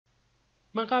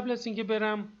من قبل از اینکه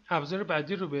برم ابزار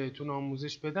بعدی رو بهتون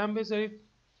آموزش بدم، بذارید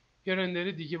یه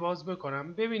رندر دیگه باز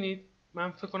بکنم. ببینید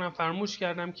من فکر کنم فراموش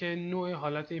کردم که نوع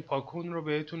حالت این پاکون رو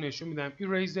بهتون نشون میدم.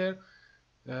 ایریزر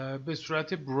به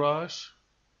صورت براش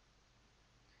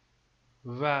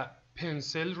و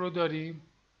پنسل رو داریم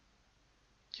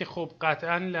که خب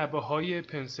قطعا لبه های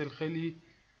پنسل خیلی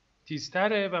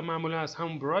تیزتره و معمولا از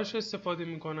همون براش استفاده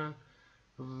میکنن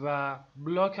و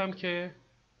بلاک هم که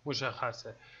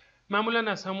مشخصه.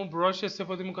 معمولا از همون براش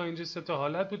استفاده میکنن. اینجا 3 تا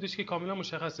حالت بودش که کاملا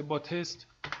مشخصه. با تست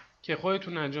که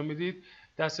خودتون انجام بدید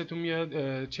دستتون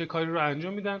میاد چه کاری رو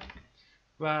انجام میدن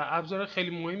و ابزار خیلی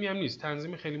مهمی هم نیست،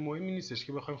 تنظیم خیلی مهمی نیستش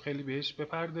که بخوایم خیلی بهش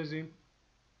بپردازیم.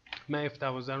 من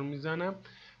F12 رو میزنم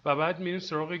و بعد میریم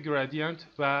سراغ گرادینت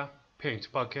و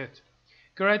پینت پاکت.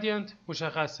 گرادینت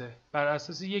مشخصه، بر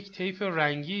اساس یک طیف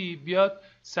رنگی بیاد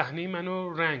صحنه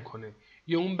منو رنگ کنه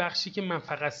یا اون بخشی که من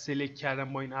فقط سلکت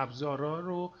کردم با این ابزارا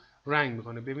رو رنگ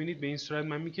میکنه. ببینید به این صورت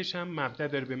من میکشم، مبدا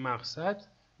داره به مقصد،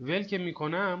 ول که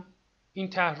میکنم این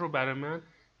طرح رو برای من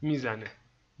میزنه.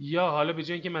 یا حالا به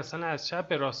جای اینکه مثلا از چپ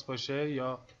به راست باشه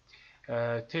یا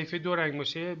طیف 2 رنگ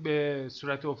باشه به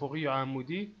صورت افقی یا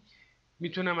عمودی،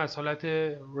 میتونم از حالت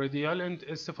رادیال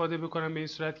استفاده بکنم به این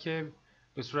صورت که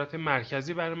به صورت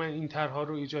مرکزی برای من این طرح‌ها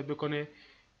رو ایجاد بکنه،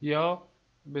 یا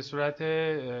به صورت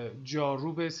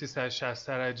جاروب 360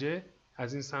 درجه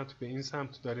از این سمت به این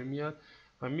سمت داره میاد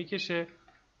و میکشه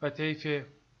و طیف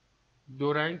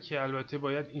 2 رنگ که البته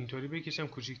باید اینطوری بکشم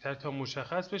کوچیک‌تر تا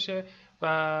مشخص بشه و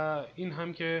این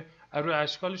هم که روی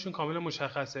اشکالشون کاملا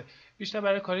مشخصه. بیشتر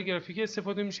برای کار گرافیکی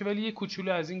استفاده میشه ولی یه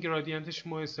کوچولو از این گرادینتش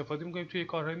ما استفاده میکنیم توی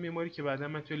کارهای معماری که بعدا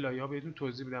من توی لایه‌ها بهتون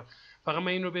توضیح میدم. فقط من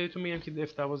این رو بهتون میگم که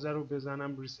F12 رو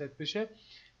بزنم ریست بشه.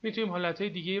 میتونیم حالتهای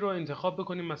دیگه رو انتخاب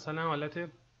بکنیم، مثلا حالت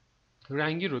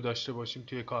رنگی رو داشته باشیم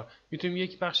توی کار، میتونیم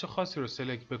یک بخش خاصی رو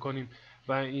سلکت بکنیم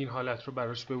و این حالت رو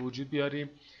براش به وجود بیاریم.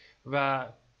 و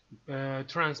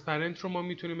ترانسپرنت رو ما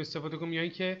میتونیم استفاده کنیم یا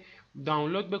اینکه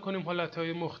دانلود بکنیم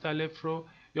حالتهای مختلف رو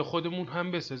یا خودمون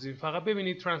هم بسازیم. فقط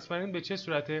ببینید ترانسپرنت به چه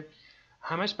صورته،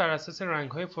 همش بر اساس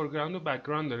رنگ‌های فورگراند و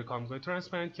بک‌گراند داره کار می‌کنه.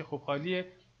 ترانسپرنت که خب خالیه،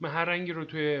 من هر رنگی رو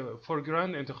توی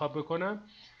فورگراند انتخاب بکنم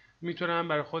میتونم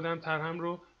برای خودم طرحم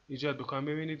رو ایجاد بکنم.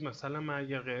 ببینید مثلا من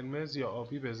اگه قرمز یا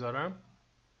آبی بذارم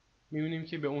می‌بینیم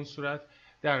که به اون صورت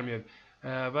در میاد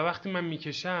و وقتی من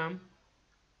میکشم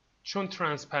چون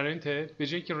ترانسپرنته به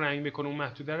جایی که رنگ بکنه اون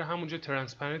محدوده رو همونجا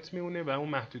ترانسپرنت میمونه و اون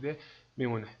محدوده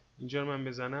میمونه. اینجا رو من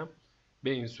بزنم به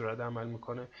این صورت عمل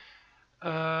میکنه.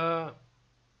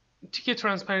 تیک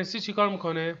ترانسپرنسی چی کار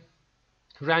میکنه؟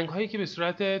 رنگ هایی که به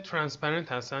صورت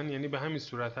ترانسپرنت هستن یعنی به همین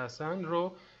صورت هستن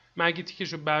رو من اگه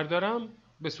تیکش رو بردارم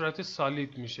به صورت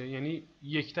سالید میشه، یعنی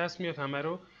یک دست میاد همه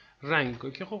رو رنگ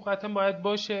کنه که خب قطعا باید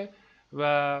باشه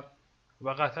و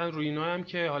قطعا روی اینا هم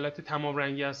که حالت تمام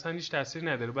رنگی هستن هیچ تأثیری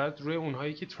نداره. باید روی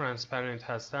اونهایی که ترانسپرنت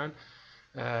هستن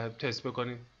تست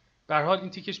بکنید. به هر حال این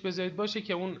تیکش بذارید باشه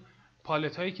که اون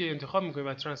پالت هایی که انتخاب میکنید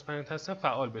و ترانسپرنت هستن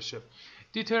فعال بشه.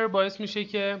 دیتر باعث میشه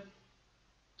که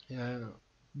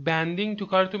بندینگ تو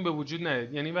کارتون به وجود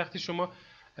نیاد، یعنی وقتی شما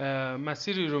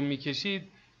مسیری رو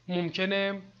میکشید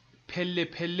ممکنه پله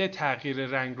پله تغییر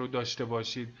رنگ رو داشته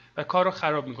باشید و کار رو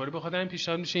خراب میکنه. به خاطر این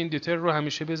پیشنهاد میشه این دیتر رو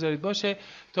همیشه بذارید باشه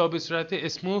تا به صورت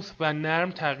اسموث و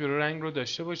نرم تغییر رنگ رو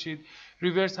داشته باشید.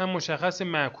 ریورس هم مشخص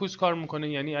معکوس کار میکنه،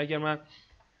 یعنی اگر من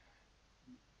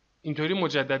اینطوری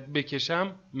مجدد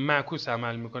بکشم معکوس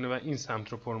عمل میکنه و این سمت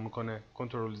رو پر میکنه.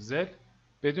 کنترل زد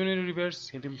بدون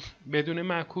ریورس یعنی بدون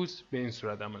معکوس به این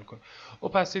صورت عمل کنه.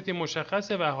 اوپاسیتی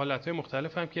مشخصه و حالتهای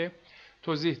مختلف هم که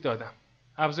توضیح دادم.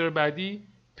 ابزار بعدی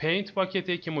پینت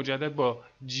پاکته که مجدد با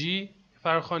G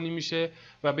فراخوانی میشه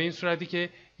و به این صورتی که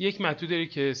یک محدودی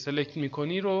که سلکت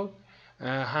میکنی رو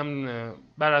هم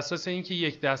بر اساس اینکه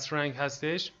یک دست رنگ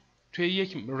هستش توی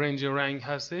یک رنج رنگ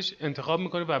هستش انتخاب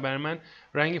میکنه و برای من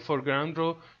رنگ فورگراند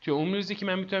رو توی اون میریزه که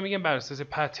من میتونم بگم بر اساس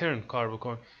پترن کار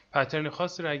بکن. پترن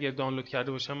خاصی رو اگر دانلود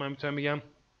کرده باشم من میتونم بگم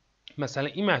مثلا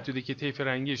این محدوده که طیف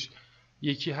رنگیش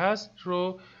یکی هست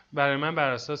رو برای من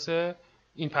بر اساس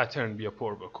این پترن بیا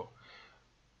پر بکن.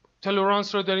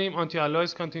 تولرانس رو داریم، آنتی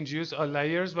آلایز، کانتینجیوس،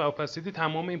 آلایرز و اوپاسیتی.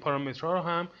 تمام این پارامترها رو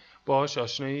هم باهاش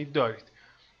آشنایی دارید.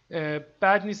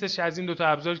 بعد نیستش از این دوتا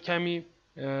ابزار کمی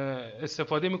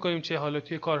استفاده میکنیم، چه حالا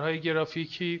توی کارهای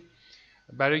گرافیکی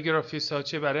برای گرافیس‌ها،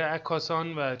 چه برای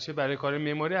عکاسان و چه برای کار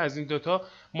معماری. از این دوتا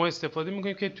ما استفاده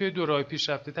میکنیم که توی دوره‌های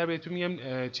پیشرفته تر بهتون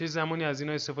میگم چه زمانی از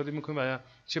اینا استفاده میکنیم و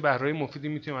چه بهره‌های مفیدی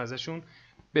میتونیم ازشون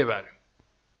ببریم.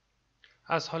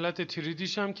 از حالت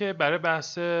 3Dش هم که برای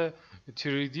بحث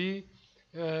 3D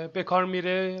به کار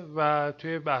میره و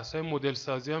توی بحث‌های مدل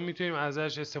سازی هم میتونیم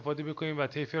ازش استفاده بکنیم و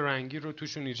طیف رنگی رو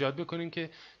توشون ایجاد بکنیم که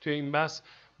توی این بحث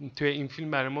توی این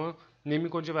فیلم برای ما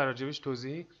نمی‌گنجه و راجبش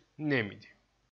توضیح نمیدیم.